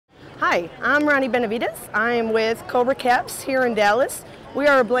Hi, I'm Ronnie Benavides. I am with Cobra Caps here in Dallas. We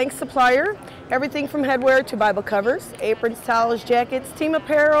are a blank supplier, everything from headwear to Bible covers, aprons, towels, jackets, team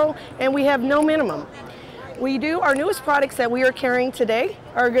apparel, and we have no minimum. Our newest products that we are carrying today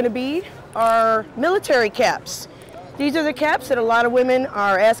are going to be our military caps. These are the caps that a lot of women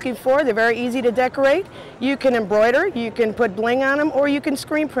are asking for. They're very easy to decorate. You can embroider, you can put bling on them, or you can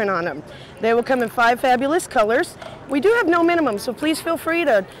screen print on them. They will come in 5 fabulous colors. We do have no minimum, so please feel free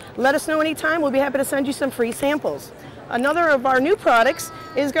to let us know anytime. We'll be happy to send you some free samples. Another of our new products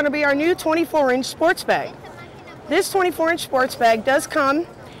is going to be our new 24-inch sports bag. This 24-inch sports bag does come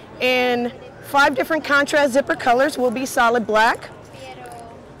in 5 different contrast zipper colors. Will be solid black.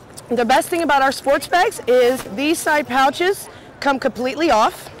 The best thing about our sports bags is these side pouches come completely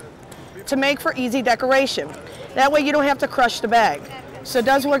off to make for easy decoration. That way you don't have to crush the bag. So it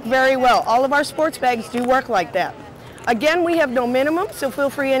does work very well. All of our sports bags do work like that. Again, we have no minimum, so feel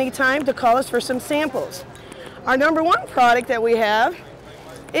free anytime to call us for some samples. Our #1 product that we have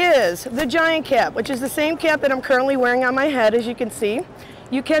is the giant cap, which is the same cap that I'm currently wearing on my head, as you can see.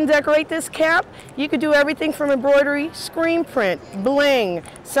 You can decorate this cap. You could do everything from embroidery, screen print, bling,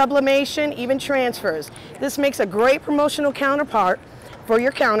 sublimation, even transfers. This makes a great promotional counterpart for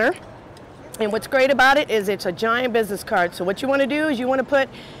your counter. And what's great about it is it's a giant business card. So what you want to do is you want to put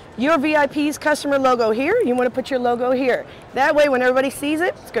your VIP's customer logo here. You want to put your logo here. That way when everybody sees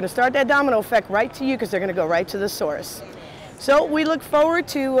it, it's going to start that domino effect right to you because they're going to go right to the source. So we look forward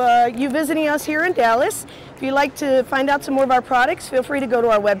to you visiting us here in Dallas. If you'd like to find out some more of our products, feel free to go to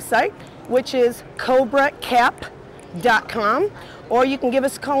our website, which is cobracap.com, or you can give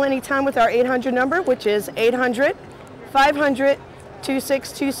us a call anytime with our 800 number, which is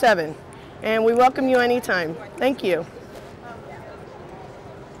 800-500-2627. And we welcome you anytime. Thank you.